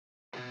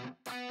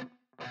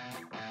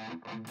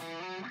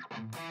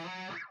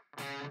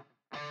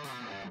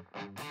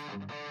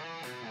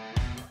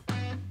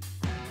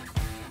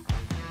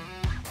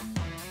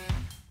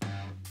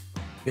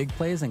Big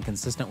plays and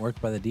consistent work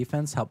by the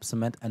defense helped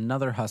cement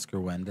another Husker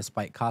win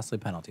despite costly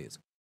penalties.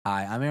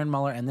 Hi, I'm Aaron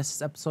Muller, and this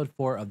is episode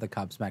 4 of the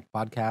Cobsmacked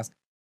Podcast.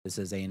 This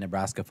is a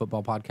Nebraska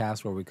football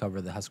podcast where we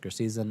cover the Husker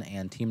season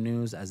and team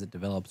news as it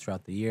develops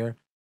throughout the year.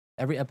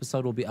 Every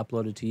episode will be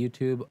uploaded to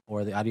YouTube,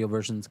 or the audio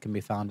versions can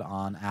be found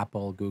on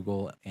Apple,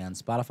 Google, and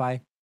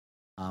Spotify.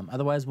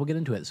 Otherwise, we'll get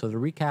into it. So to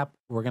recap,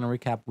 we're going to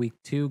recap Week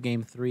 2,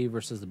 Game 3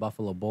 versus the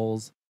Buffalo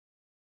Bulls.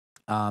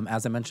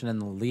 As I mentioned in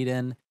the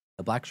lead-in,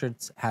 the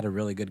Blackshirts had a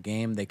really good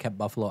game. They kept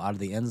Buffalo out of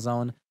the end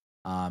zone,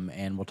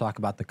 and we'll talk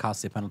about the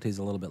costly penalties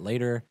a little bit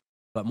later.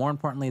 But more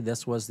importantly,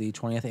 this was the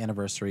 20th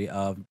anniversary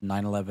of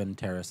 9/11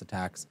 terrorist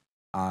attacks,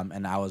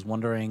 and I was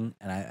wondering,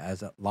 and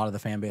as a lot of the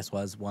fan base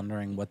was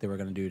wondering, what they were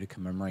going to do to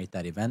commemorate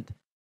that event.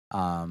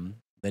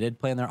 They did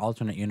play in their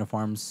alternate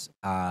uniforms,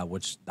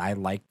 which I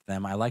liked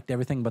them. I liked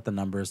everything but the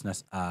numbers.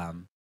 I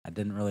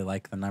didn't really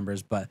like the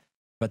numbers, but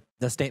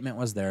the statement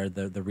was there.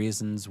 The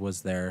reasons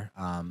was there,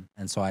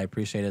 and so I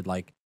appreciated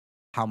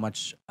how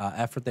much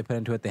effort they put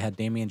into it. They had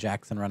Damian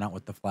Jackson run out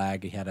with the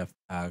flag. He had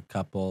a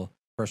couple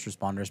first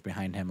responders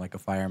behind him, like a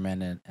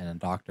fireman and a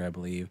doctor, I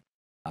believe.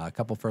 A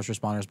couple first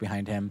responders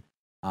behind him,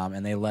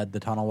 and they led the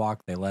tunnel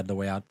walk. They led the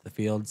way out to the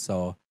field.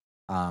 So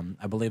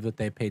I believe that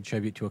they paid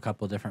tribute to a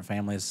couple of different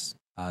families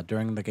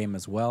during the game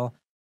as well.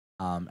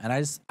 And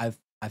I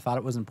thought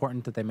it was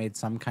important that they made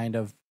some kind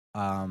of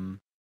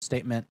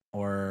statement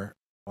or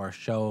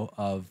show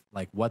of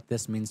what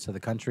this means to the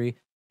country.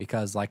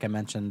 Because like I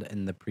mentioned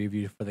in the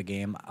preview for the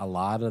game, a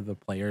lot of the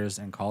players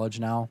in college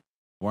now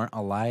weren't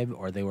alive,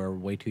 or they were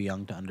way too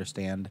young to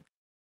understand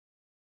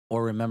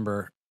or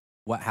remember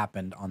what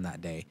happened on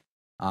that day.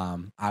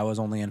 I was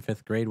only in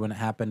 5th grade when it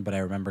happened, but I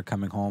remember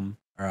coming home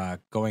or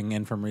going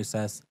in from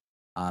recess,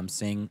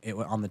 seeing it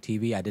on the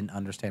TV. I didn't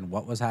understand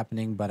what was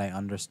happening, but I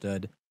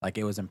understood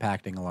it was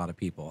impacting a lot of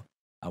people.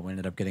 We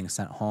ended up getting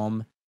sent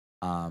home.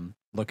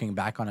 Looking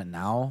back on it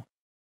now,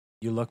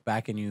 you look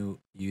back and you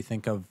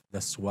think of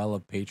the swell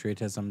of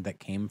patriotism that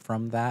came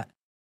from that,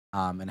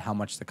 and how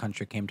much the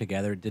country came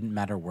together. It didn't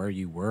matter where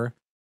you were.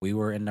 We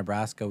were in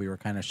Nebraska. We were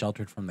kind of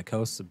sheltered from the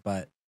coast,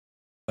 but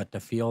to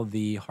feel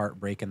the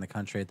heartbreak in the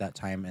country at that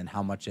time and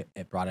how much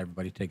it brought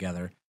everybody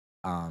together,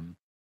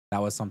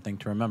 that was something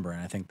to remember.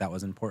 And I think that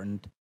was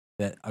important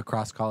that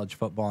across college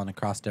football and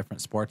across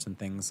different sports and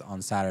things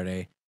on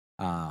Saturday,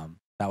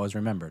 that was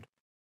remembered.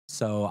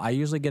 So I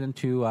usually get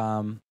into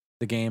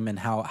the game and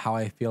how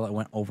I feel it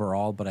went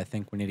overall, but I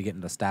think we need to get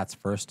into stats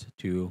first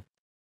to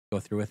go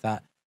through with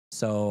that.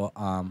 So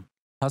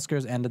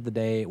Huskers ended the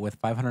day with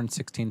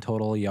 516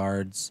 total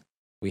yards.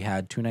 We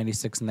had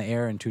 296 in the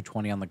air and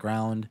 220 on the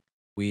ground.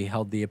 We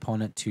held the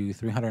opponent to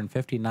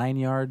 359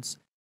 yards,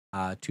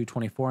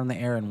 224 in the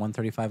air and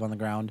 135 on the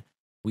ground.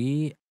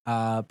 We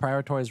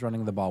prioritized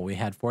running the ball. We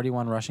had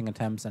 41 rushing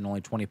attempts and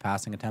only 20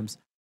 passing attempts,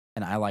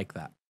 and I like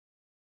that.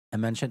 I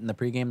mentioned in the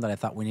pregame that I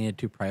thought we needed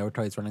to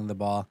prioritize running the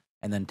ball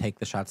and then take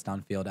the shots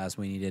downfield as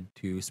we needed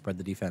to spread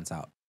the defense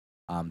out.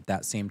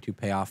 That seemed to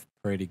pay off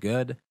pretty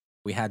good.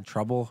 We had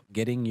trouble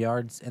getting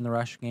yards in the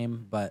rush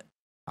game, but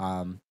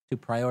to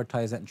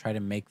prioritize it and try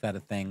to make that a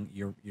thing,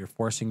 you're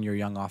forcing your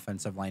young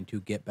offensive line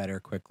to get better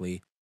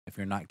quickly. If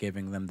you're not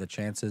giving them the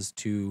chances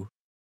to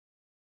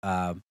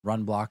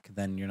run block,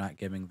 then you're not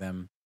giving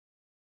them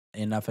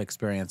enough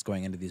experience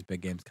going into these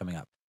big games coming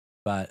up.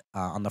 But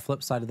on the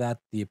flip side of that,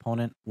 the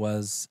opponent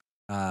was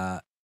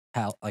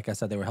like I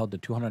said, they were held to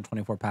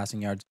 224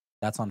 passing yards.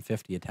 That's on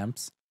 50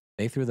 attempts.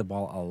 They threw the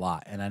ball a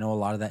lot. And I know a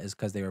lot of that is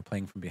because they were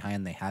playing from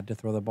behind. They had to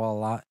throw the ball a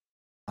lot.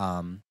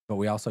 But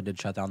we also did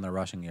shut down their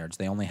rushing yards.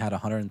 They only had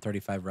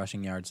 135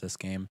 rushing yards this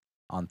game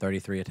on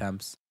 33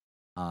 attempts.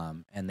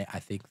 And I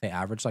think they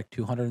averaged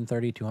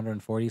 230,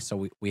 240.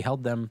 So we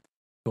held them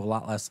to a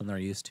lot less than they're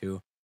used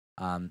to.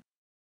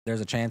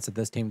 There's a chance that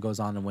this team goes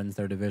on and wins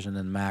their division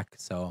in MAC.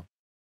 So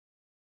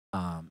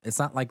it's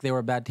not like they were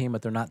a bad team,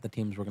 but they're not the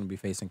teams we're going to be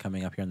facing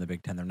coming up here in the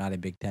Big Ten. They're not a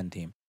Big Ten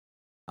team.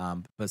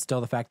 But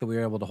still, the fact that we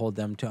were able to hold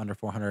them to under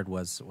 400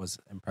 was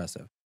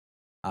impressive.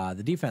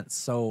 The defense.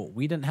 So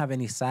we didn't have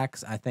any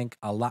sacks. I think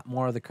a lot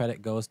more of the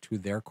credit goes to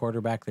their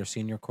quarterback, their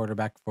senior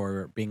quarterback,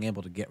 for being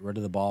able to get rid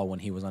of the ball when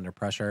he was under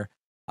pressure.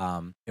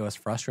 It was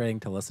frustrating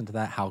to listen to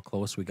that, how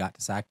close we got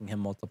to sacking him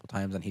multiple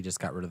times, and he just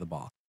got rid of the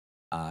ball.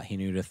 He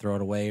knew to throw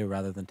it away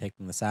rather than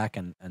taking the sack,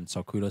 and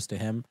so kudos to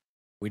him.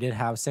 We did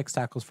have 6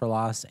 tackles for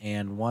loss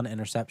and 1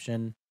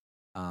 interception.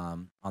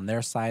 On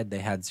their side, they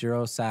had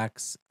 0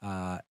 sacks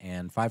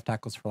and 5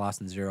 tackles for loss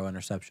and 0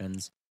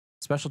 interceptions.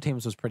 Special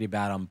teams was pretty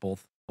bad on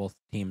both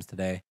teams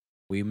today.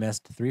 We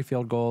missed 3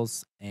 field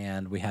goals,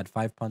 and we had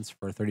 5 punts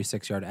for a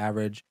 36-yard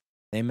average.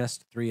 They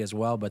missed 3 as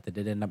well, but they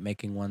did end up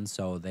making 1,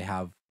 so they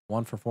have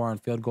 1 for 4 on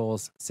field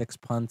goals, 6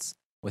 punts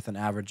with an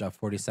average of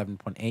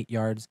 47.8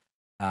 yards.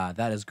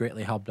 That is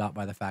greatly helped out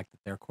by the fact that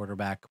their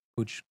quarterback,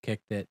 Pooch,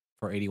 kicked it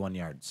for 81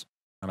 yards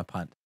on a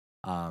punt.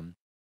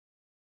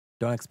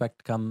 Don't expect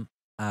to come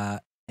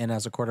in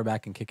as a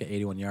quarterback and kick it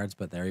 81 yards,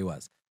 but there he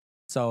was.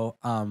 So,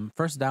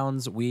 first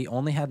downs, we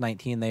only had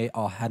 19. They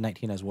all had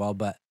 19 as well,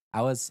 but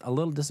I was a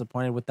little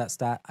disappointed with that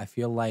stat. I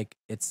feel like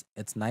it's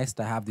nice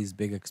to have these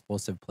big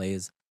explosive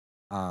plays,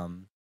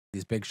 um,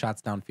 these big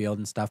shots downfield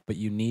and stuff, but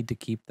you need to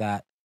keep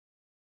that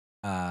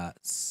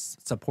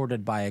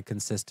supported by a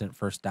consistent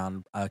first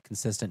down, a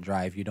consistent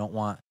drive. You don't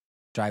want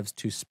drives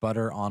to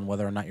sputter on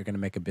whether or not you're going to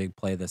make a big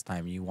play this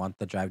time. You want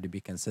the drive to be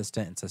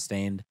consistent and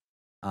sustained.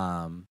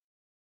 Um,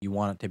 you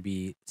want it to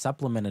be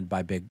supplemented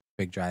by big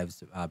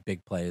drives,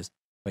 big plays,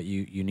 but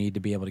you need to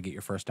be able to get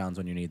your first downs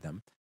when you need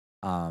them.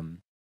 Um,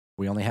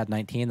 we only had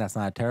 19. That's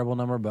not a terrible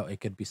number, but it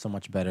could be so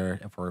much better.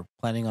 If we're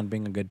planning on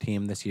being a good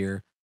team this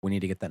year, we need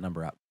to get that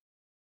number up.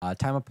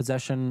 Time of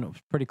possession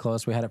was pretty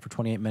close. We had it for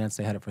 28 minutes.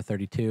 They had it for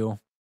 32.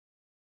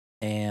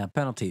 And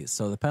penalties.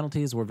 So the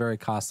penalties were very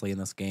costly in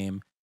this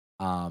game.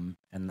 And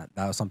that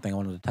was something I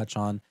wanted to touch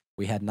on.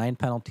 We had 9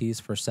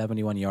 penalties for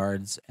 71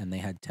 yards, and they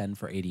had 10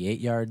 for 88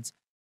 yards.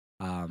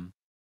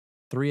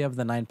 3 of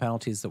the 9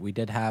 penalties that we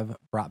did have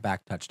brought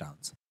back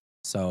touchdowns.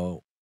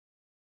 So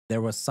there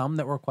was some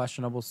that were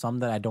questionable, some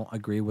that I don't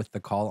agree with the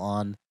call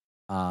on.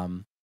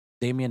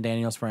 Damian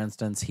Daniels, for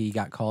instance, he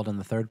got called in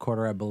the third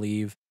quarter, I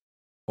believe,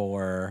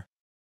 for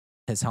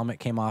his helmet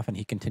came off and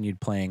he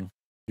continued playing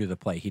through the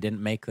play. He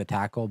didn't make the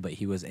tackle, but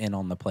he was in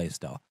on the play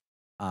still.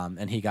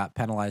 And he got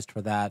penalized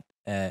for that.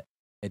 That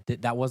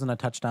wasn't a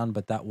touchdown,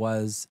 but that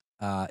was,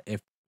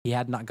 if he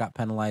had not got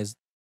penalized,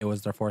 it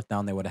was their fourth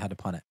down. They would have had to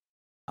punt it.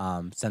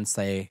 Since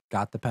they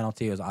got the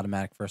penalty, it was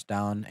automatic first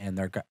down, and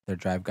their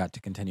drive got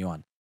to continue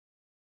on.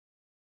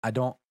 I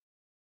don't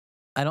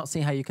see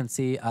how you can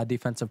see a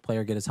defensive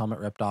player get his helmet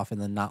ripped off and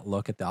then not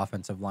look at the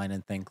offensive line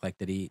and think, like,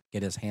 did he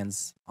get his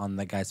hands on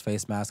the guy's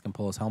face mask and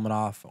pull his helmet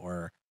off,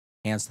 or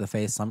hands to the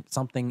face,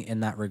 something in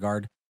that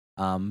regard.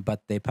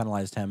 But they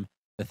penalized him.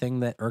 The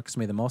thing that irks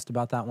me the most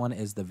about that one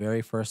is the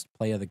very first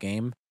play of the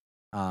game.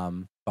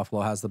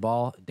 Buffalo has the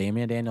ball.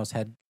 Damian Daniels'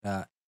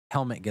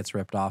 helmet gets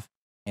ripped off,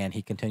 and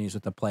he continues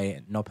with the play.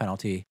 No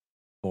penalty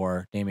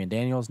for Damian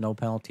Daniels. No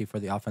penalty for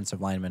the offensive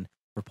lineman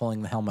for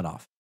pulling the helmet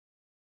off.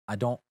 I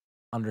don't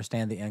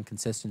understand the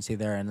inconsistency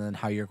there, and then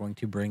how you're going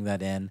to bring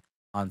that in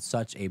on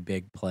such a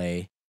big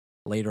play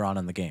later on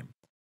in the game.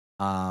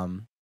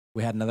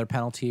 We had another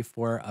penalty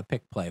for a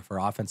pick play for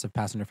offensive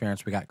pass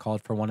interference. We got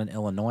called for one in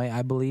Illinois,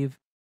 I believe.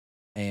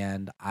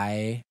 And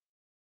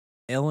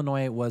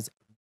Illinois was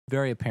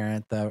very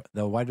apparent. The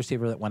wide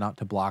receiver that went out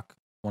to block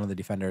one of the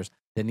defenders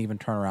didn't even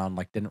turn around,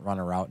 like didn't run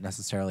a route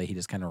necessarily. He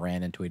just kind of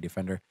ran into a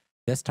defender.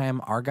 This time,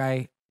 our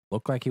guy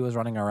looked like he was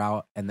running a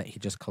route and that he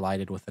just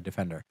collided with the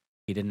defender.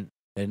 They didn't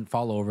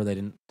fall over. They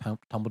didn't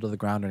tumble to the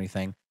ground or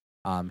anything.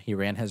 He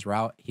ran his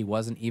route. He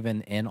wasn't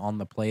even in on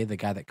the play. The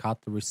guy that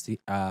caught the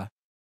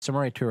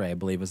Samori Toure, I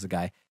believe, is the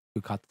guy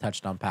who caught the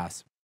touchdown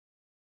pass.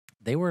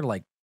 They were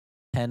like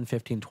 10,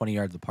 15, 20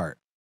 yards apart.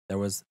 There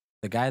was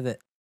the guy that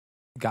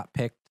got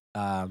picked,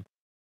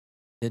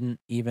 wasn't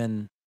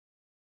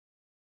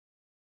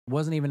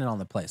even in on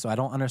the play. So I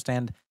don't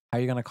understand how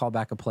you're going to call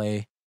back a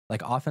play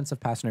like offensive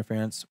pass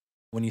interference.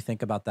 When you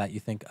think about that, you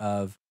think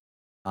of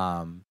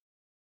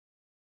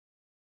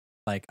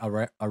like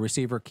a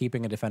receiver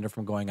keeping a defender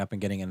from going up and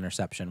getting an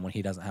interception when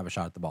he doesn't have a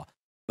shot at the ball.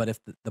 But if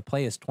the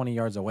play is 20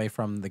 yards away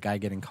from the guy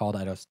getting called,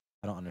 I don't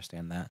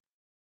understand that.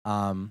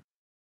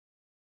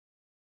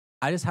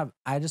 I just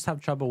have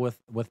trouble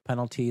with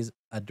penalties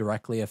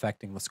directly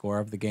affecting the score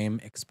of the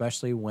game,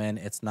 especially when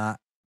it's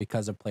not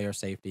because of player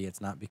safety.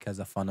 It's not because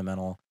of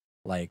fundamental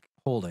like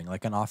holding,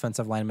 like an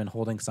offensive lineman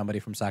holding somebody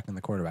from sacking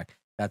the quarterback.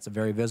 That's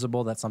very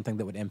visible. That's something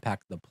that would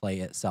impact the play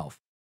itself.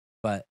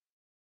 But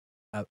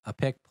a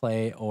pick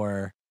play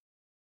or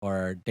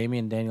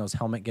Damian Daniels'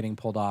 helmet getting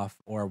pulled off,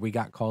 or we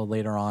got called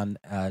later on,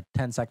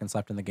 10 seconds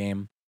left in the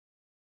game.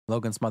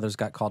 Logan Smothers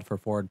got called for a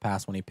forward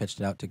pass when he pitched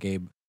it out to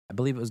Gabe. I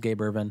believe it was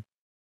Gabe Irvin.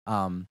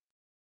 When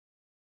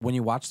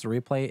you watch the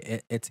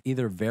replay, it's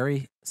either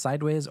very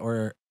sideways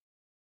or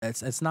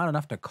it's not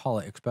enough to call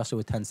it, especially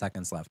with 10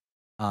 seconds left.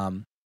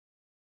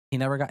 He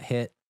never got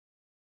hit.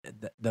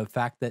 The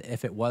fact that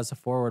if it was a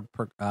forward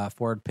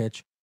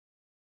pitch,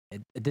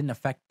 it didn't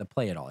affect the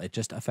play at all. It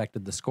just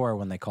affected the score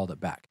when they called it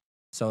back.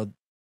 So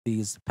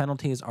these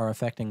penalties are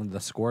affecting the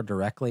score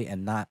directly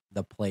and not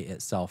the play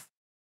itself.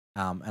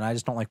 And I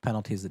just don't like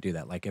penalties that do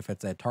that. Like if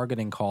it's a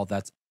targeting call,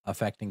 that's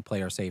affecting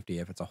player safety.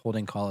 If it's a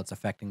holding call, it's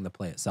affecting the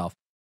play itself.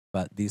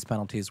 But these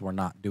penalties were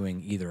not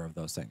doing either of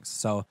those things.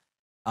 So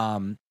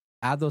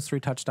add those 3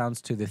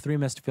 touchdowns to the 3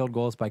 missed field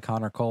goals by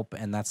Connor Culp,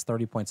 and that's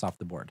 30 points off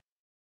the board.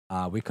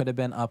 We could have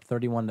been up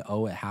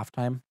 31-0 at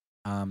halftime,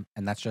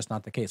 and that's just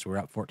not the case. We were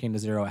up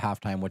 14-0 at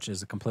halftime, which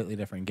is a completely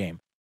different game.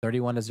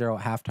 31-0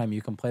 at halftime,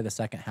 you can play the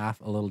second half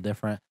a little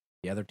different.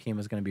 The other team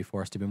is going to be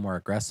forced to be more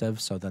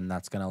aggressive, so then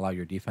that's going to allow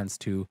your defense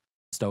to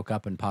stoke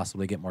up and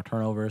possibly get more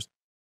turnovers.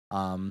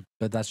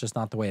 But that's just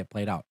not the way it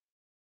played out.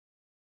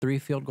 3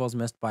 field goals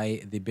missed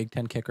by the Big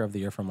Ten kicker of the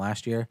year from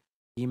last year.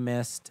 He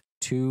missed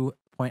 2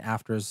 point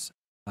afters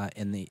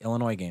in the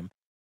Illinois game.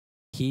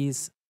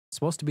 He's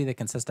supposed to be the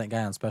consistent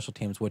guy on special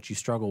teams, which you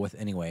struggle with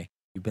anyway.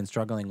 You've been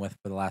struggling with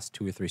for the last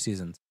 2 or 3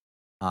 seasons.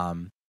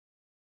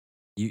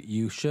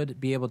 You should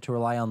be able to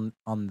rely on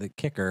the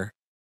kicker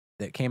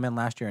that came in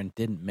last year and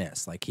didn't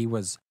miss. Like he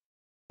was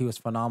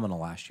phenomenal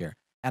last year.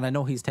 And I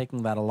know he's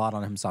taking that a lot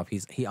on himself.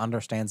 He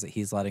understands that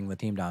he's letting the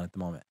team down at the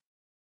moment.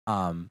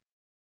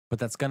 But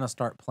that's gonna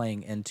start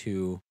playing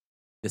into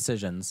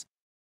decisions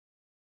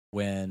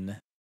when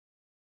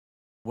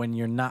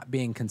you're not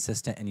being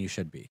consistent and you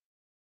should be.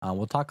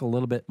 We'll talk a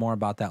little bit more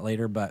about that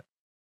later, but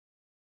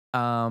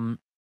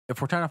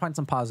if we're trying to find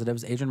some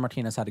positives, Adrian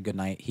Martinez had a good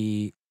night.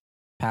 He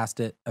passed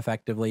it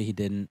effectively. He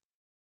didn't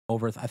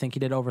I think he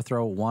did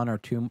overthrow 1 or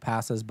 2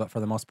 passes, but for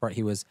the most part,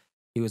 he was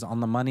on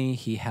the money.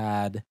 He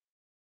had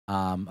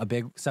a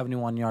big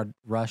 71-yard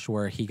rush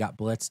where he got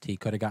blitzed. He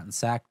could have gotten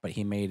sacked, but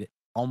he made it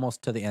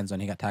almost to the end zone.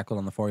 He got tackled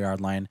on the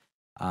 4-yard line.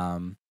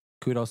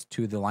 Kudos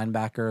to the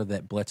linebacker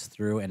that blitzed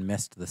through and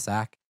missed the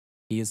sack.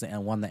 He's the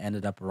one that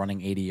ended up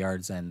running 80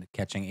 yards and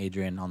catching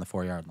Adrian on the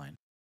 4-yard line.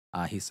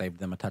 He saved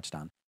them a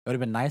touchdown. It would have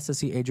been nice to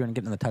see Adrian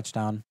getting the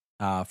touchdown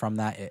from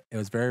that. It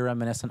was very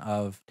reminiscent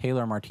of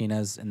Taylor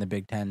Martinez in the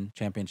Big Ten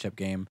championship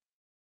game,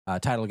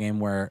 title game,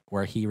 where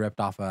he ripped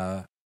off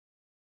a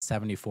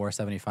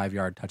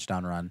 75-yard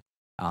touchdown run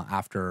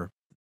after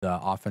the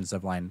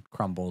offensive line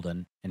crumbled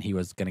and he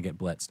was going to get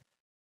blitzed.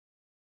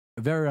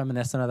 Very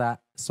reminiscent of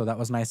that. So that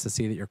was nice to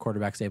see that your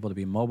quarterback's able to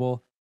be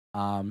mobile.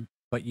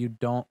 But you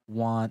don't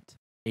want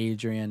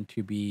Adrian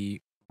to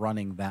be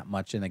running that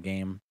much in a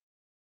game.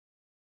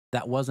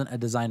 That wasn't a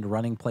designed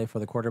running play for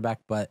the quarterback,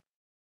 but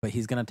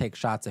he's going to take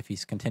shots if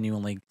he's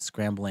continually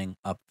scrambling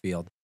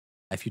upfield.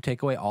 If you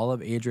take away all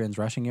of Adrian's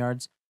rushing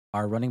yards,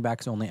 our running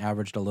backs only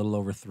averaged a little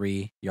over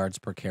 3 yards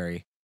per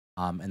carry.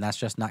 And that's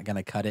just not going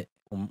to cut it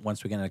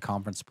once we get into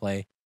conference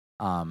play.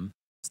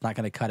 It's not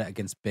going to cut it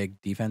against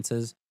big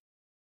defenses.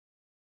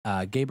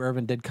 Gabe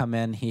Ervin did come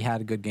in. He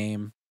had a good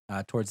game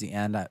towards the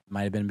end. That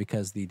might have been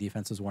because the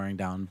defense was wearing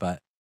down,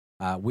 but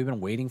we've been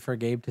waiting for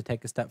Gabe to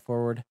take a step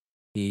forward.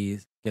 He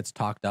gets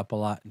talked up a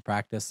lot in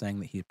practice, saying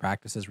that he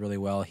practices really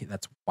well.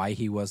 That's why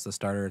he was the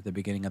starter at the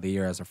beginning of the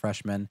year as a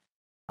freshman.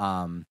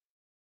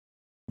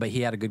 But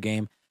he had a good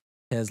game.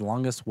 His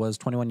longest was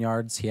 21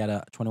 yards. He had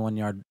a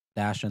 21-yard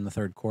dash in the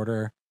third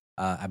quarter.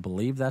 I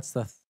believe that's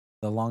the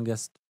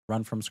longest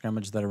run from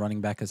scrimmage that a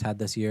running back has had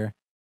this year.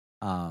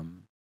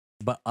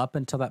 But up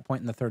until that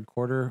point in the third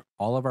quarter,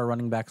 all of our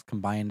running backs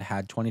combined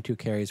had 22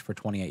 carries for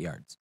 28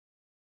 yards.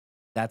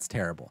 That's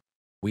terrible.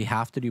 We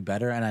have to do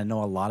better, and I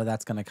know a lot of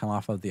that's going to come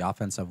off of the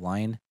offensive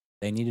line.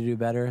 They need to do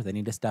better. They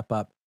need to step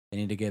up. They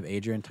need to give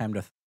Adrian time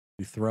to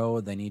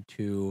throw. They need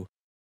to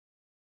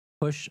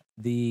push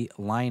the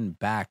line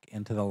back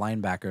into the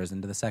linebackers,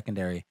 into the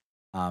secondary,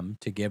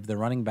 to give the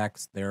running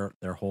backs their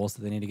holes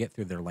that they need to get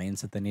through, their lanes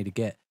that they need to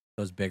get,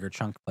 those bigger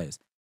chunk plays.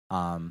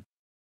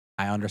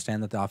 I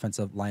understand that the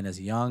offensive line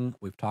is young.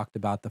 We've talked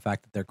about the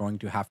fact that they're going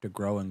to have to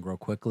grow and grow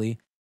quickly.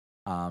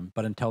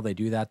 But until they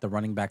do that, the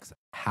running backs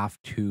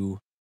have to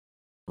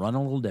run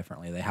a little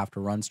differently. They have to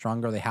run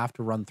stronger. They have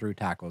to run through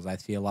tackles. I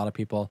see a lot of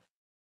people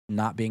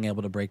not being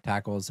able to break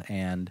tackles,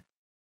 and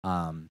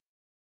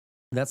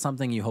that's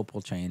something you hope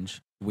will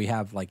change. We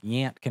have like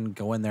Yant can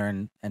go in there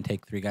and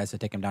take 3 guys to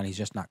take him down. He's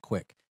just not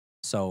quick.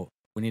 So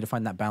we need to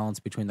find that balance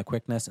between the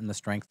quickness and the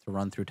strength to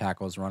run through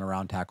tackles, run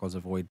around tackles,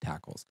 avoid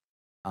tackles.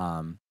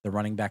 The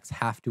running backs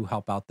have to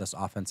help out this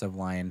offensive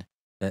line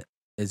that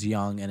is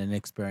young and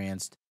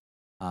inexperienced.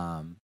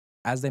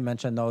 As they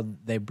mentioned, though,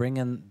 they bring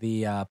in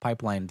the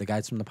pipeline, the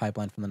guys from the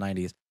pipeline from the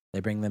 90s. They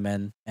bring them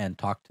in and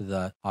talk to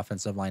the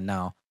offensive line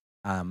now.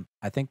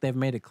 I think they've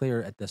made it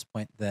clear at this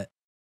point that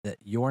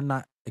you're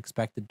not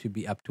expected to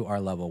be up to our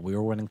level. We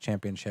were winning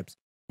championships.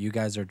 You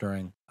guys are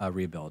during a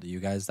rebuild. You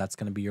guys, that's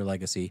going to be your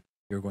legacy.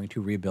 You're going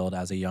to rebuild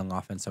as a young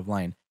offensive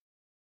line.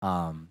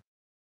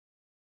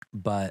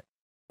 But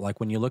like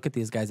when you look at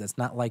these guys, it's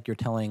not like you're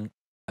telling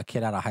a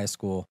kid out of high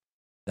school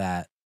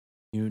that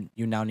you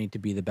now need to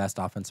be the best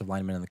offensive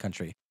lineman in the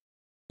country.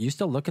 You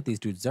still look at these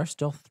dudes. They're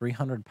still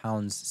 300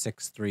 pounds,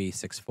 6'3",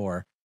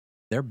 6'4".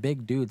 They're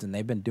big dudes, and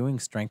they've been doing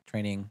strength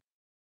training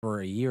for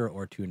a year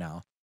or two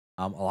now.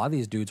 A lot of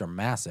these dudes are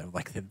massive.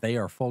 Like they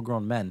are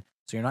full-grown men.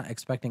 So you're not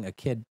expecting a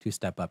kid to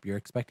step up. You're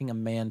expecting a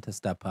man to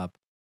step up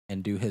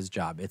and do his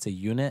job. It's a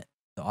unit.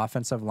 The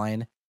offensive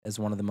line is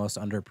one of the most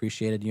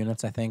underappreciated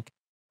units, I think.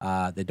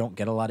 They don't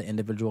get a lot of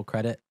individual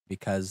credit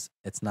because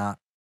it's not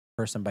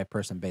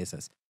person-by-person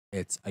basis.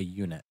 It's a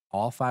unit.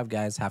 All 5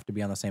 guys have to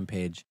be on the same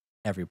page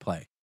every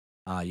play.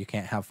 You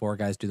can't have 4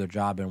 guys do their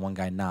job and 1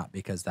 guy not,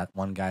 because that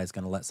 1 guy is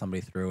going to let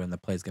somebody through and the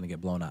play is going to get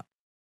blown up.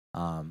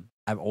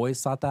 I've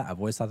always thought that. I've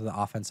always thought that the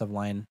offensive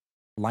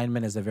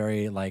lineman is a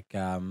very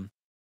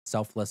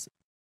selfless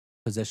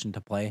position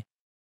to play.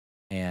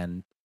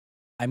 And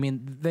I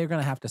mean, they're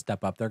going to have to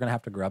step up. They're going to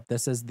have to grow up.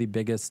 This is the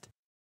biggest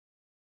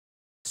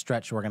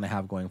stretch we're going to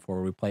have going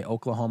forward. We play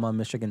Oklahoma,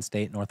 Michigan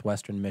State,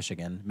 Northwestern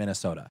Michigan,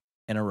 Minnesota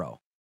in a row.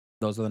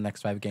 Those are the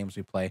next 5 games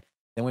we play.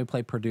 Then we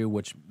play Purdue,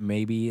 which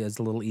maybe is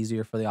a little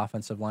easier for the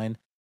offensive line.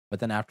 But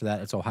then after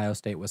that, it's Ohio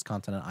State,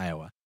 Wisconsin, and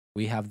Iowa.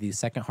 We have the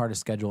second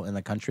hardest schedule in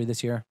the country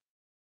this year.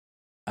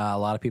 A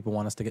lot of people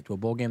want us to get to a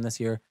bowl game this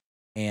year.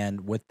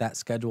 And with that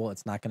schedule,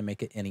 it's not going to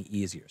make it any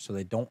easier. So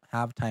they don't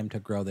have time to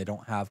grow. They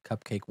don't have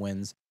cupcake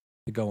wins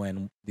to go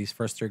in. These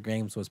first 3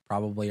 games was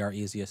probably our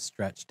easiest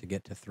stretch to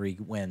get to 3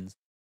 wins,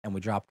 and we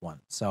dropped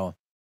one. So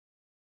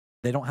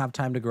they don't have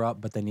time to grow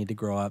up, but they need to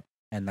grow up.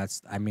 And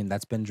that's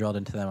been drilled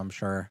into them, I'm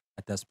sure,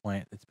 at this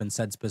point. It's been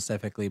said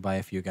specifically by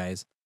a few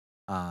guys.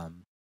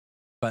 Um,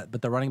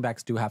 but the running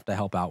backs do have to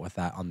help out with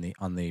that on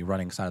the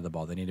running side of the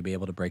ball. They need to be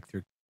able to break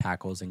through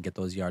tackles and get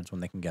those yards when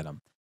they can get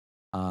them.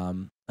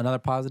 Another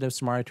positive,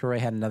 Samori Toure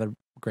had another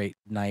great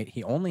night.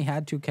 He only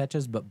had 2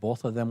 catches, but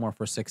both of them were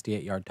for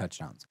 68-yard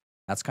touchdowns.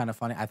 That's kind of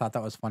funny. I thought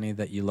that was funny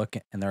that you look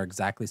and they're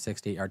exactly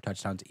 68-yard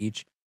touchdowns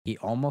each. He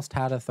almost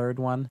had a third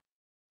one,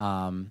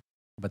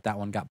 but that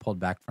one got pulled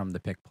back from the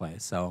pick play.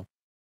 So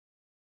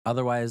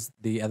otherwise,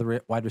 the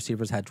other wide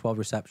receivers had 12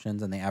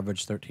 receptions and they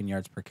averaged 13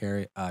 yards per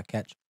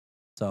catch.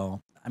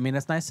 So, I mean,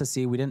 it's nice to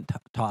see. We didn't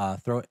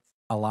throw it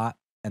a lot,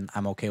 and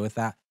I'm okay with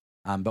that.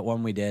 But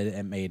when we did,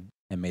 it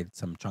made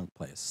some chunk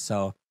plays.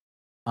 So,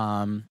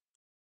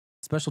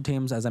 special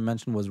teams, as I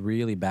mentioned, was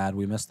really bad.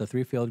 We missed the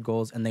 3 field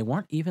goals, and they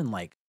weren't even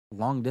like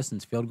long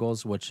distance field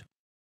goals, which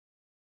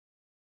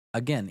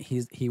again,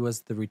 he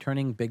was the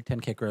returning Big Ten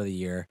kicker of the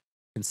year,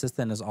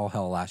 consistent as all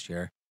hell last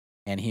year,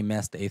 and he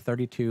missed a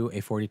 32, a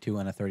 42,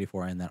 and a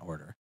 34 in that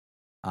order.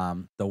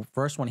 The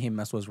first one he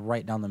missed was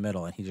right down the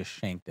middle, and he just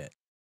shanked it.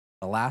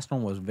 The last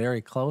one was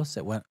very close.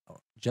 It went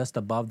just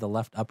above the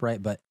left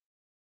upright, but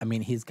I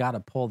mean, he's got to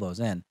pull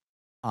those in.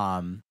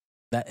 And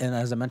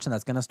as I mentioned,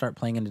 that's going to start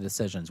playing into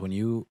decisions.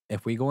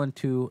 If we go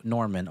into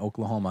Norman,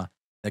 Oklahoma,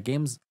 the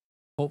game's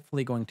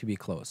hopefully going to be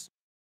close.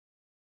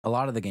 A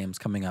lot of the games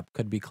coming up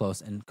could be close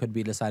and could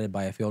be decided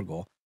by a field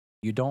goal.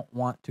 You don't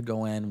want to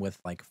go in with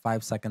like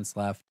 5 seconds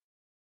left,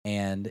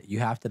 and you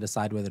have to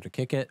decide whether to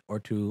kick it or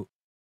to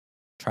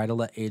try to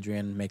let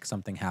Adrian make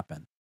something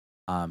happen.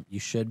 You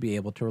should be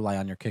able to rely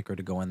on your kicker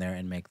to go in there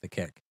and make the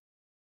kick.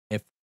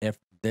 If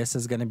this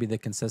is going to be the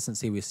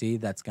consistency we see,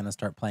 that's going to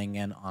start playing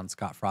in on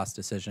Scott Frost's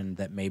decision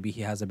that maybe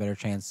he has a better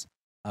chance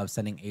of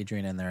sending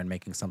Adrian in there and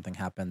making something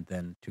happen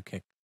than to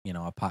kick,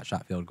 a pot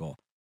shot field goal.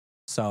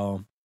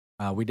 So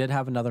we did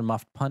have another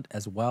muffed punt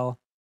as well.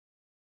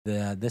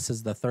 This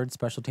is the 3rd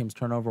special teams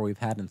turnover we've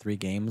had in 3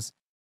 games,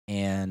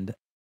 and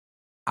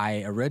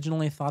I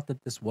originally thought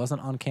that this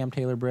wasn't on Cam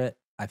Taylor-Britt.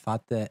 I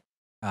thought that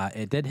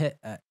it did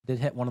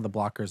hit one of the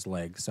blockers'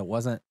 legs,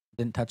 so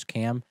didn't touch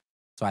Cam.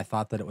 So I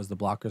thought that it was the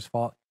blocker's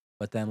fault.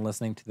 But then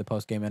listening to the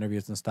post game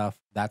interviews and stuff,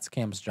 that's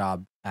Cam's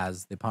job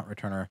as the punt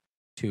returner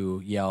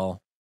to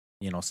yell,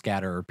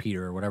 scatter or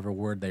Peter or whatever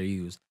word they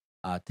use,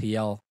 to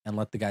yell and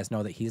let the guys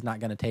know that he's not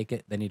going to take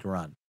it. They need to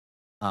run,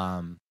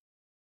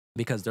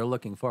 because they're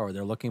looking forward.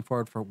 They're looking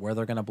forward for where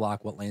they're going to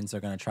block, what lanes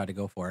they're going to try to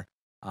go for.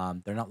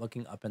 They're not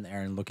looking up in the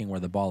air and looking where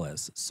the ball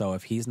is. So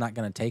if he's not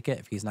going to take it,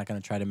 if he's not going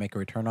to try to make a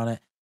return on it,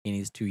 he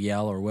needs to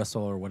yell or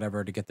whistle or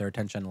whatever to get their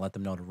attention and let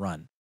them know to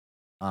run.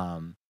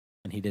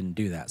 And he didn't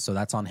do that. So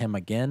that's on him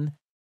again.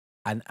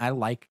 And I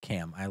like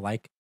Cam. I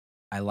like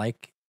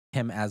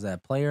him as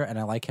a player, and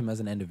I like him as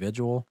an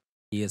individual.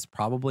 He is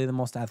probably the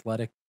most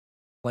athletic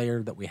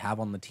player that we have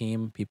on the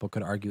team. People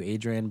could argue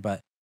Adrian,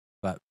 but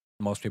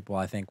most people,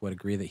 I think, would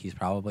agree that he's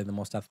probably the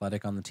most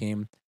athletic on the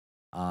team.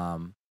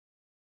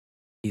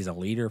 He's a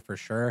leader for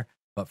sure,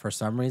 but for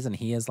some reason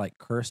he is like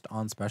cursed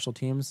on special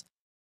teams.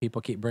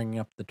 People keep bringing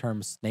up the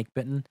term snake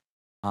bitten,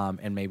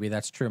 and maybe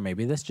that's true.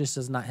 Maybe this just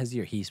is not his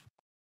year. He's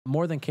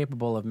more than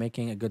capable of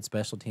making a good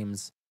special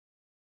teams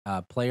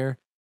player,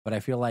 but I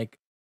feel like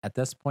at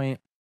this point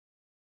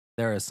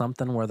there is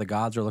something where the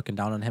gods are looking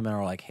down on him and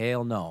are like,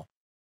 hell no,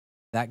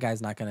 that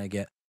guy's not going to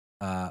get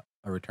a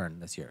return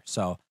this year.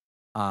 So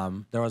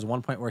there was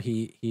one point where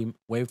he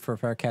waved for a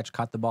fair catch,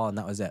 caught the ball, and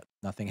that was it.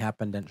 Nothing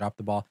happened, didn't drop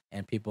the ball,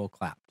 and people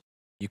clapped.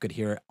 You could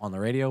hear it on the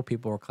radio.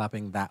 People were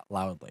clapping that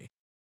loudly.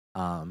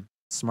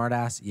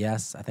 Smartass,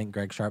 yes. I think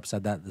Greg Sharp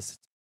said that this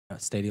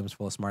stadium's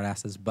full of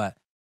smartasses, but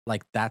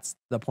like that's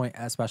the point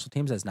as special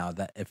teams is now,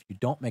 that if you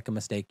don't make a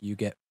mistake, you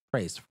get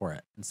praised for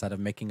it instead of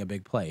making a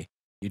big play.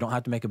 You don't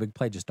have to make a big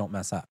play, just don't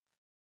mess up.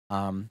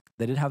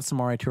 They did have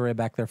Samori Toure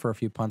back there for a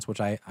few punts,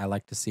 which I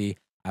like to see.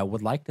 I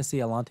would like to see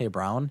Alante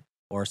Brown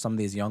or some of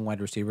these young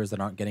wide receivers that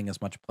aren't getting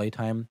as much play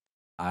time.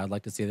 I'd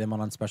like to see them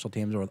on special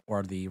teams,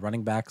 or the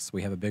running backs.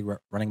 We have a big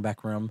running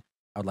back room.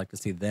 I would like to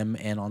see them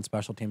in on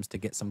special teams to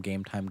get some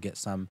game time, get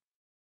some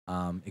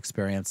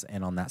experience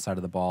in on that side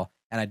of the ball.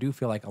 And I do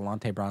feel like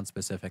Alante Brown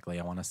specifically,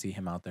 I want to see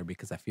him out there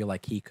because I feel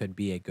like he could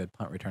be a good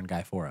punt return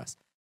guy for us.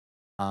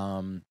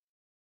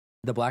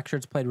 The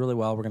Blackshirts played really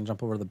well. We're going to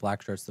jump over to the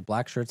Blackshirts. The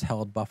Blackshirts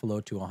held Buffalo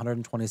to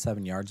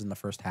 127 yards in the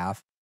first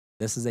half.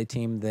 This is a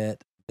team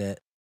that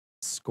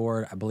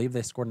scored, I believe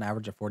they scored an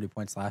average of 40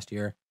 points last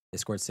year. They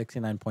scored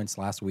 69 points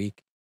last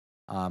week,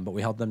 but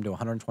we held them to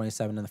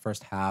 127 in the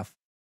first half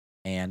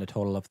and a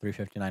total of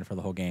 359 for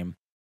the whole game.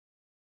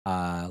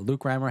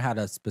 Luke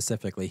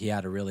Reimer he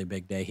had a really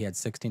big day. He had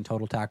 16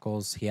 total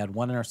tackles. He had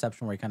one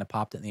interception where he kind of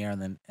popped it in the air and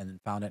then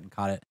found it and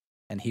caught it.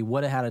 And he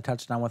would have had a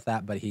touchdown with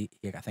that, but I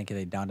think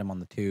they downed him on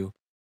the 2.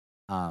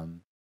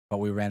 But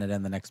we ran it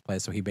in the next play,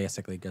 so he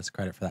basically gets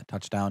credit for that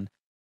touchdown.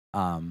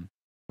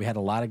 We had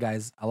a lot of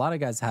guys. A lot of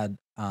guys had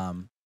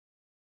on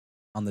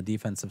the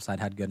defensive side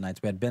had good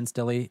nights. We had Ben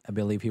Stilley. I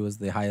believe he was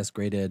the highest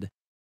graded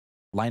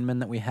lineman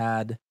that we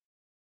had.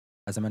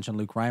 As I mentioned,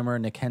 Luke Reimer,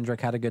 Nick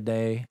Hendrick had a good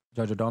day.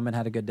 Jojo Doman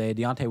had a good day.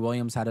 Deontay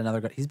Williams had another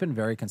good. He's been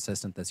very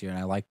consistent this year, and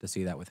I like to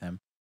see that with him.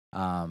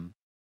 But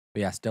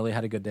yeah, Stilley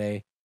had a good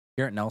day.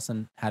 Garrett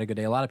Nelson had a good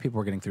day. A lot of people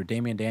were getting through.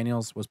 Damian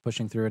Daniels was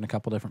pushing through in a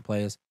couple different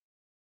plays.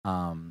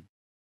 I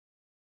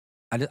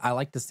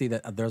like to see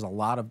that there's a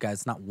lot of guys.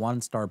 It's not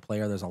one star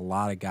player. There's a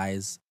lot of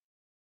guys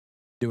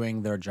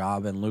doing their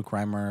job. And Luke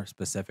Reimer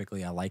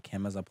specifically, I like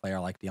him as a player. I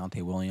like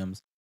Deontay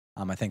Williams.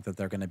 I think that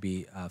they're going to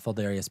be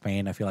Phildarius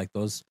Payne. I feel like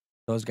those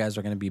guys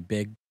are going to be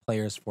big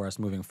players for us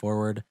moving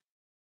forward.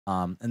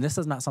 And this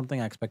is not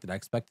something I expected. I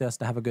expected us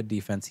to have a good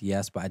defense,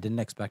 yes, but I didn't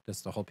expect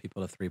us to hold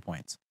people to 3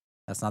 points.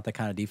 That's not the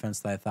kind of defense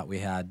that I thought we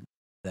had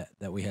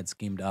that we had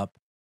schemed up.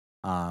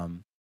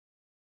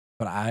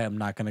 But I am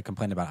not going to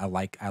complain about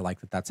it. I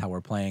like that that's how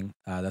we're playing.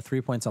 The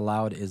 3 points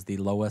allowed is the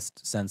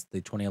lowest since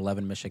the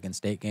 2011 Michigan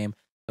State game.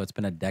 So it's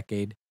been a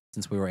decade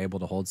since we were able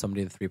to hold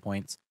somebody to 3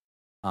 points.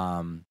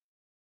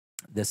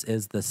 This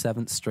is the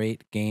 7th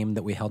straight game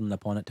that we held an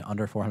opponent to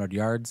under 400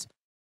 yards.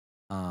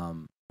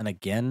 And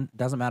again,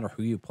 doesn't matter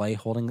who you play,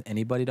 holding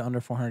anybody to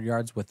under 400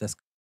 yards with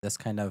this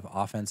kind of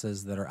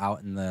offenses that are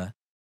out in the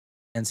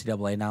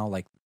NCAA now.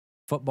 Like,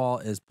 football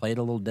is played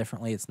a little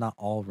differently. It's not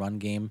all run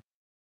game.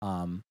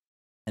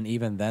 And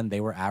even then,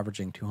 they were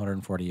averaging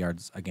 240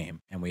 yards a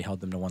game, and we held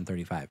them to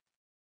 135.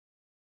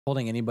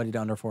 Holding anybody to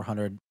under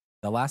 400.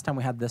 The last time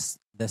we had this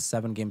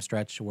 7-game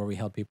stretch where we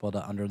held people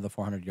to under the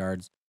 400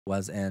 yards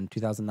was in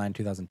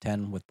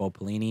 2009-2010 with Bo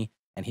Pelini,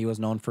 and he was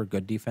known for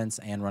good defense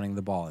and running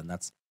the ball, and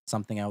that's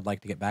something I would like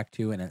to get back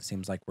to, and it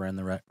seems like we're in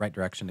the right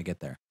direction to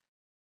get there.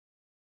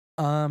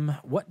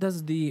 What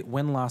does the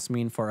win-loss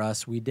mean for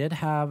us? We did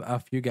have a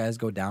few guys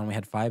go down. We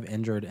had 5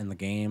 injured in the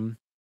game.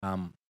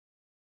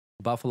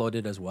 Buffalo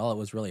did as well. It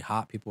was really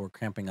hot. People were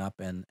cramping up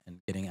and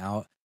getting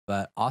out.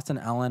 But Austin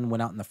Allen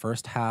went out in the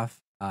first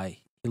half.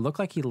 He looked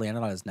like he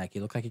landed on his neck. He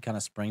looked like he kind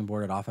of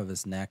springboarded off of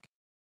his neck.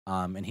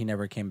 And he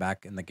never came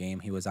back in the game.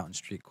 He was out in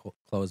street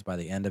clothes by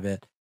the end of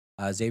it.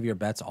 Xavier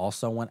Betts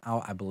also went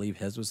out. I believe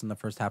his was in the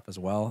first half as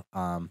well.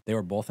 They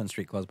were both in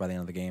street clothes by the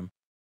end of the game.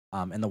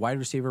 And the wide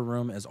receiver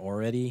room is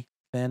already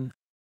thin.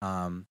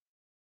 When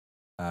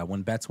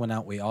Betts went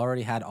out, we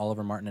already had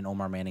Oliver Martin and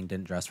Omar Manning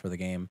didn't dress for the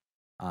game.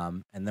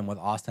 And then with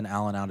Austin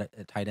Allen out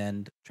at tight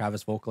end,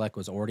 Travis Vokalek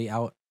was already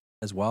out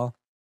as well.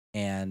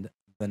 And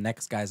the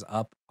next guys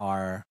up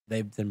are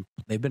they've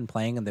been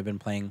playing, and they've been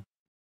playing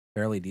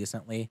fairly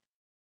decently.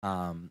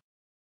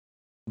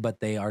 But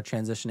they are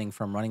transitioning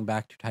from running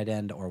back to tight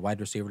end or wide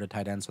receiver to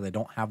tight end, so they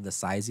don't have the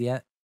size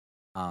yet.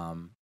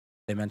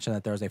 They mentioned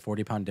that there's a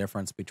 40-pound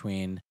difference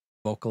between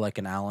Vokalek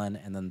and Allen,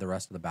 and then the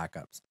rest of the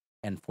backups.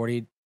 And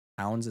 40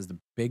 pounds is the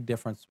big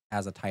difference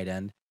as a tight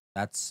end.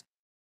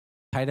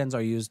 Tight ends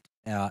are used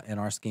in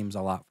our schemes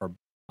a lot for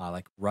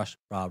like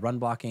run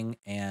blocking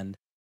and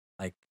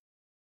like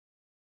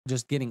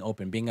just getting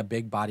open, being a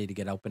big body to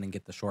get open and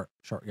get the short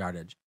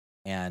yardage.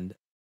 And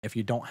if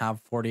you don't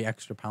have 40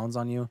 extra pounds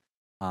on you,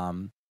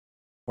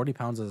 40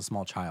 pounds is a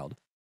small child.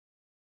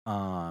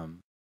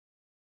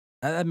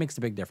 That makes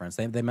a big difference.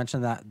 They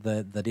mentioned that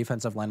the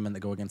defensive linemen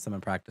that go against them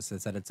in practice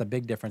said it's a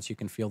big difference. You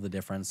can feel the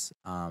difference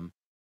in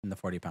the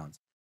 40 pounds.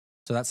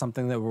 So that's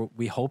something that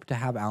we hope to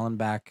have Allen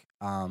back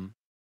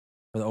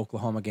for the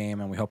Oklahoma game,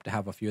 and we hope to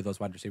have a few of those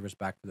wide receivers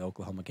back for the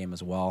Oklahoma game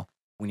as well.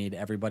 We need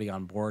everybody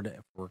on board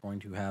if we're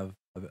going to have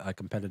a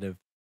competitive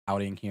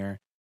outing here.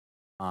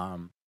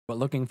 But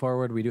looking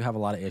forward, we do have a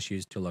lot of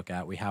issues to look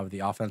at. We have the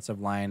offensive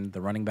line,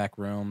 the running back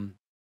room.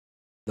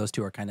 Those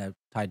two are kind of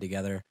tied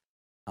together.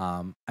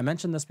 I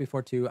mentioned this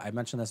before too. I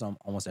mentioned this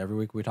almost every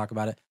week we talk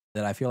about it,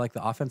 that I feel like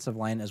the offensive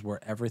line is where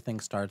everything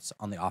starts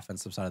on the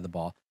offensive side of the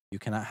ball. You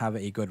cannot have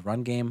a good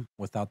run game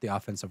without the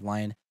offensive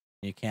line.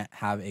 And you can't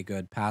have a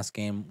good pass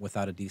game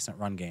without a decent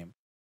run game.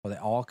 So they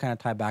all kind of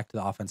tie back to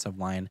the offensive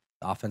line.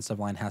 The offensive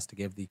line has to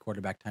give the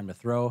quarterback time to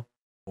throw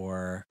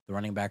or the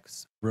running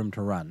backs room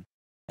to run.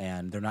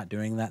 And they're not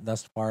doing that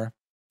thus far.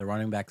 The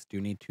running backs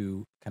do need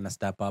to kind of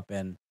step up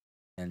and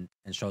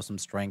show some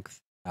strength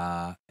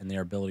in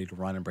their ability to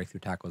run and break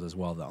through tackles as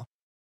well,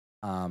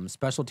 though.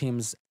 Special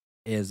teams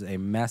is a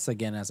mess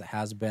again, as it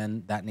has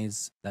been. That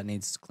needs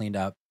cleaned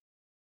up.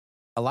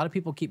 A lot of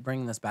people keep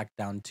bringing this back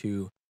down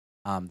to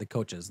the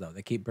coaches, though.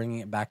 They keep bringing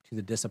it back to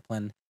the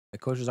discipline. The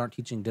coaches aren't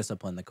teaching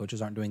discipline. The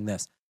coaches aren't doing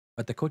this.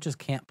 But the coaches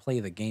can't play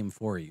the game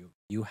for you.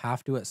 You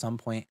have to, at some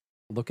point,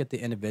 look at the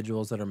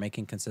individuals that are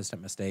making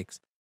consistent mistakes.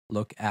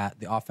 Look at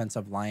the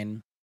offensive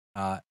line.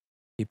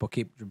 People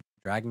keep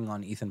dragging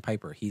on Ethan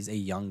Piper. He's a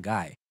young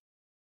guy.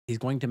 He's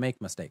going to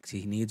make mistakes.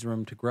 He needs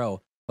room to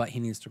grow, but he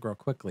needs to grow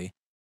quickly.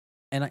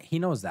 And he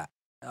knows that.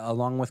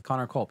 Along with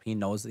Connor Culp, he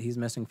knows that he's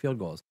missing field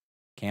goals.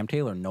 Cam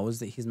Taylor knows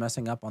that he's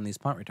messing up on these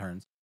punt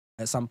returns.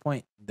 At some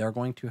point, they're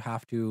going to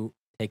have to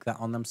take that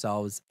on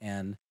themselves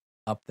and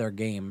up their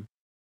game.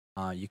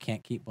 You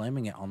can't keep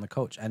blaming it on the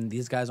coach. And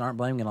these guys aren't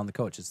blaming it on the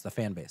coach. It's the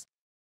fan base.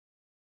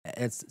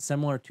 It's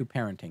similar to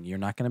parenting. You're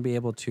not going to be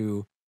able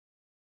to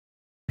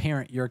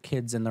parent your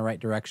kids in the right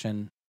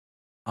direction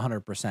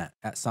 100%.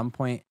 At some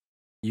point,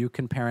 you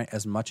can parent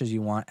as much as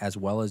you want, as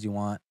well as you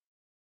want,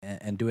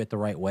 and do it the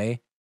right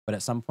way. But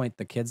at some point,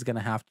 the kid's going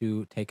to have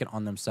to take it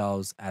on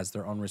themselves as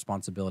their own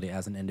responsibility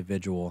as an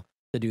individual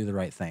to do the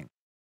right thing.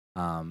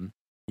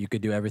 You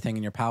could do everything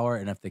in your power,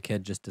 and if the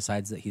kid just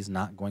decides that he's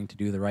not going to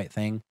do the right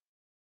thing,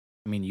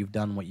 I mean, you've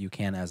done what you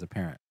can as a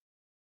parent.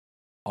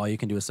 All you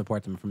can do is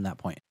support them from that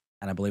point.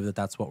 And I believe that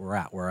that's what we're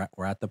at.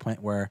 We're at the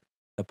point where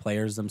the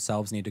players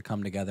themselves need to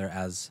come together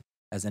as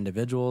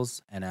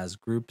individuals and as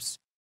groups,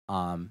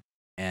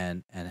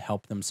 and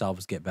help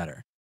themselves get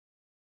better.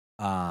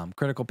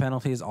 Critical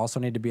penalties also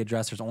need to be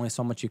addressed. There's only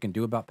so much you can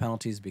do about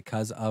penalties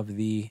because of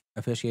the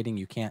officiating.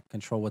 You can't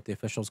control what the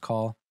officials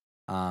call,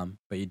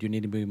 but you do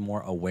need to be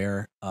more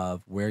aware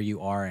of where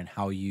you are and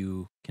how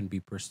you can be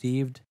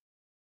perceived.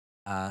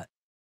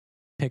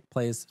 Pick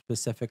plays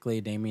specifically,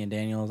 Damian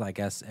Daniels, I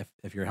guess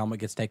if your helmet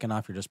gets taken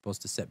off, you're just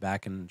supposed to sit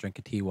back and drink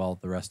a tea while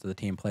the rest of the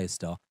team plays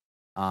still.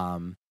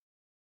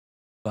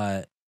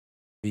 But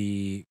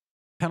the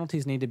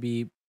penalties need to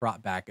be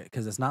brought back,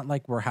 because it's not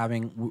like we're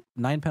having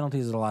 9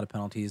 penalties is a lot of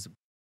penalties,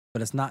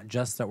 but it's not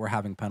just that we're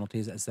having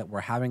penalties, it's that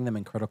we're having them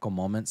in critical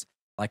moments.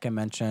 Like I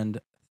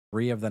mentioned,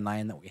 3 of the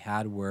 9 that we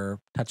had were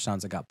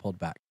touchdowns that got pulled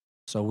back.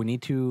 So we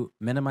need to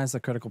minimize the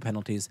critical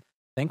penalties.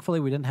 Thankfully,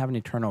 we didn't have any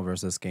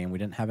turnovers this game. We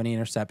didn't have any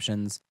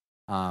interceptions.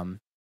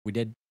 We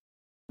did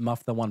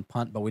muff the 1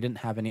 punt, but we didn't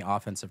have any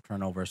offensive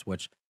turnovers,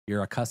 which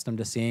you're accustomed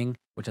to seeing,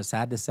 which is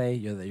sad to say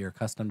you're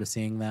accustomed to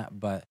seeing that,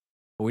 but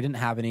we didn't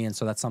have any, and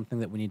so that's something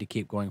that we need to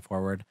keep going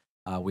forward.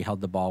 We held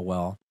the ball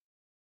well.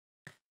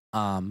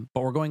 But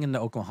we're going into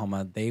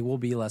Oklahoma. They will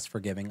be less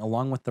forgiving,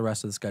 along with the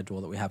rest of the schedule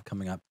that we have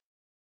coming up.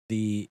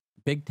 The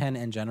Big Ten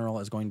in general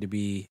is going to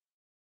be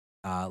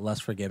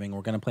less forgiving.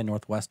 We're going to play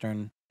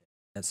Northwestern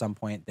at some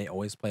point. They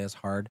always play us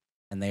hard,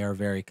 and they are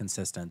very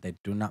consistent. They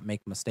do not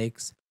make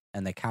mistakes,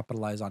 and they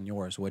capitalize on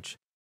yours, which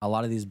a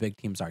lot of these big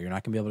teams are. You're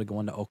not going to be able to go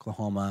into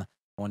Oklahoma,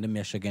 go into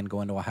Michigan,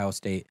 go into Ohio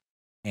State,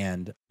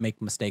 and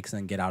make mistakes and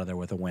then get out of there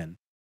with a win.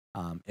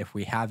 If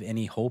we have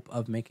any hope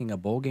of making a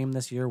bowl game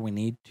this year, we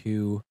need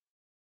to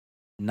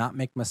not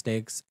make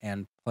mistakes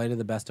and play to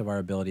the best of our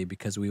ability,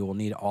 because we will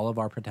need all of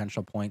our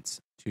potential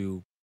points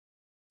to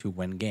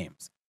win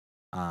games.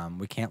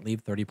 We can't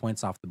leave 30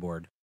 points off the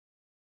board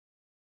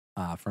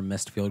from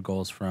missed field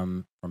goals,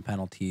 from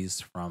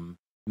penalties, from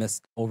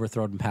missed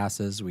overthrown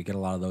passes. We get a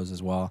lot of those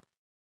as well.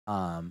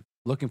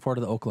 Looking forward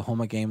to the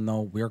Oklahoma game,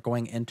 though. We're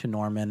going into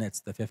Norman.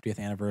 It's the 50th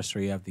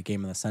anniversary of the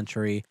game of the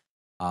century.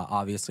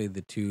 Obviously,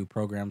 the 2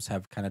 programs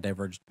have kind of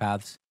diverged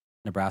paths.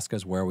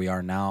 Nebraska's where we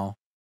are now,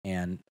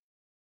 and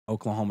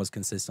Oklahoma's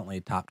consistently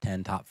top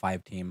 10, top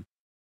 5 team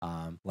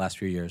last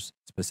few years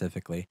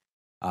specifically.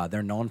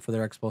 They're known for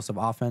their explosive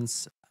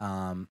offense.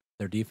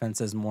 Their defense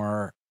is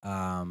more,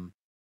 I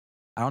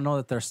don't know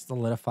that they're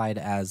solidified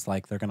as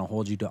like they're going to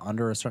hold you to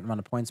under a certain amount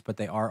of points, but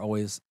they are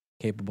always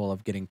capable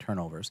of getting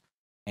turnovers.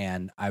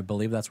 And I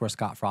believe that's where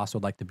Scott Frost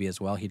would like to be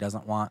as well. He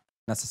doesn't want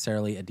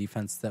necessarily a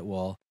defense that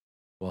will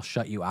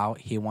shut you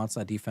out. He wants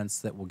a defense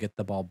that will get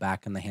the ball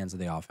back in the hands of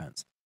the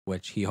offense,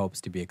 which he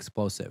hopes to be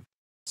explosive.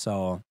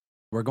 So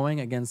we're going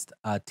against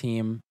a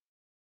team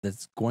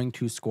that's going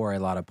to score a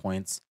lot of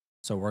points.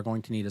 So we're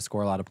going to need to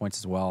score a lot of points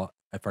as well.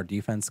 If our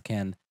defense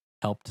can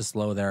help to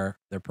slow their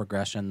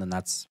progression, then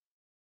that's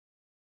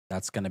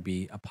going to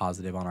be a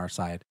positive on our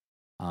side.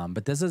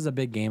 But this is a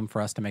big game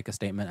for us to make a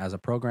statement as a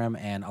program,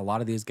 and a lot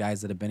of these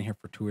guys that have been here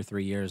for 2 or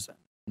 3 years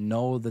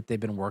know that they've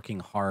been working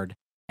hard,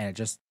 and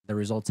the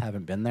results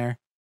haven't been there.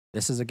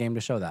 This is a game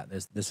to show that.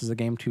 This is a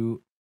game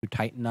to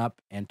tighten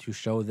up and to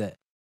show that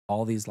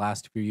all these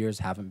last few years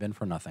haven't been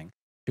for nothing.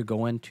 To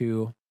go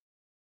into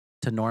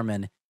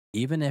Norman,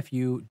 even if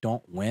you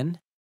don't win,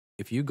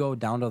 if you go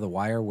down to the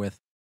wire with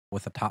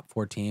a top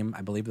 4 team,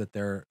 I believe that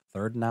they're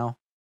 3rd now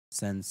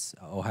since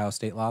Ohio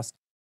State lost.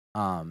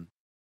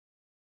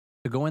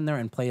 To go in there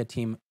and play a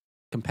team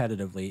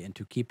competitively and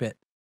to keep it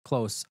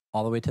close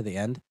all the way to the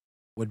end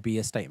would be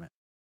a statement.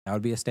 That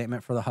would be a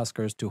statement for the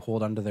Huskers to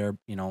hold under their,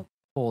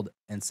 hold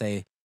and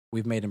say,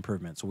 we've made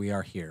improvements. We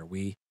are here.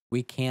 We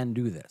can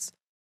do this.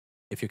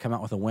 If you come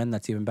out with a win,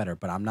 that's even better.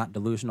 But I'm not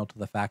delusional to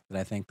the fact that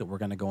I think that we're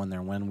going to go in there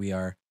and win. We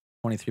are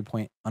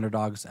 23-point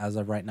underdogs as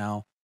of right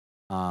now.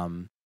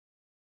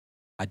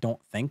 I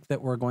don't think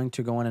that we're going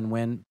to go in and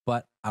win,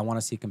 but I want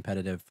to see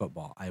competitive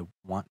football. I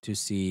want to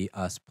see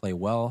us play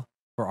well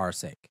for our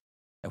sake.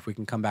 If we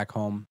can come back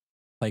home,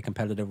 play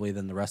competitively,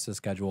 then the rest of the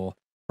schedule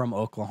from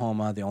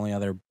Oklahoma, the only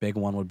other big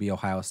one would be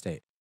Ohio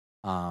State.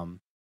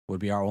 Would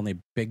be our only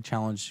big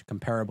challenge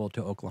comparable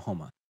to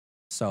Oklahoma.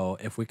 So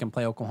if we can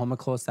play Oklahoma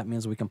close, that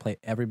means we can play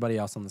everybody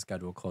else on the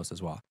schedule close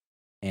as well.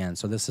 And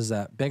so this is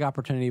a big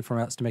opportunity for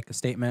us to make a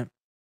statement.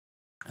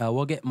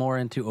 We'll get more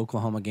into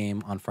Oklahoma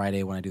game on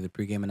Friday when I do the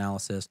pregame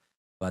analysis,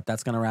 but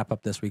that's going to wrap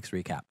up this week's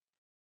recap.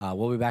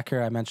 We'll be back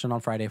here, I mentioned, on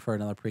Friday for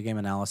another pregame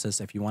analysis.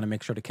 If you want to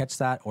make sure to catch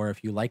that, or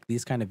if you like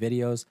these kind of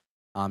videos,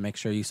 Make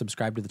sure you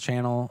subscribe to the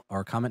channel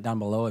or comment down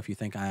below if you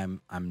think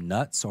I'm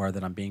nuts or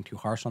that I'm being too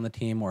harsh on the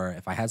team, or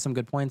if I had some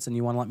good points and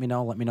you want to let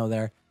me know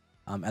there.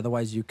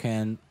 Otherwise, you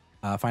can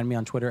find me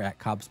on Twitter at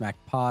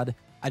Cobsmacked Pod.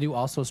 I do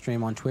also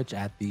stream on Twitch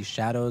at The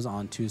Shadows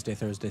on Tuesday,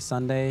 Thursday,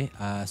 Sunday.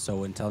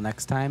 So until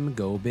next time,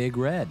 go Big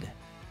Red.